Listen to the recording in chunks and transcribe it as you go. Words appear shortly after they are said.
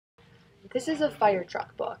This is a fire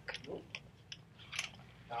truck book.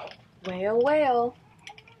 Whale, whale.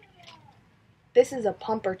 This is a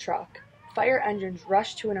pumper truck. Fire engines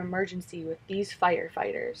rush to an emergency with these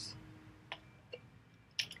firefighters.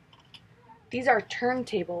 These are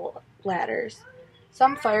turntable ladders.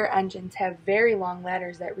 Some fire engines have very long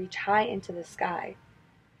ladders that reach high into the sky.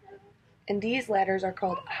 And these ladders are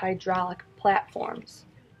called hydraulic platforms.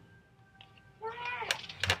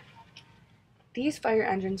 These fire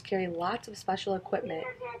engines carry lots of special equipment.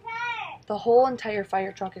 The whole entire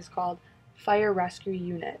fire truck is called fire rescue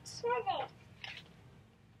units.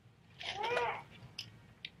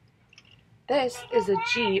 This is a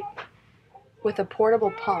Jeep with a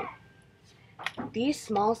portable pump. These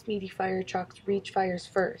small, speedy fire trucks reach fires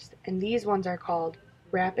first, and these ones are called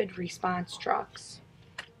rapid response trucks.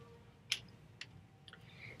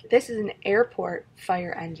 This is an airport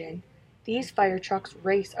fire engine. These fire trucks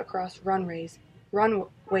race across runways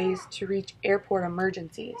to reach airport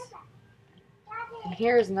emergencies. And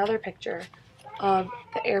here is another picture of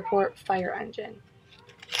the airport fire engine.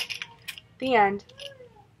 The end.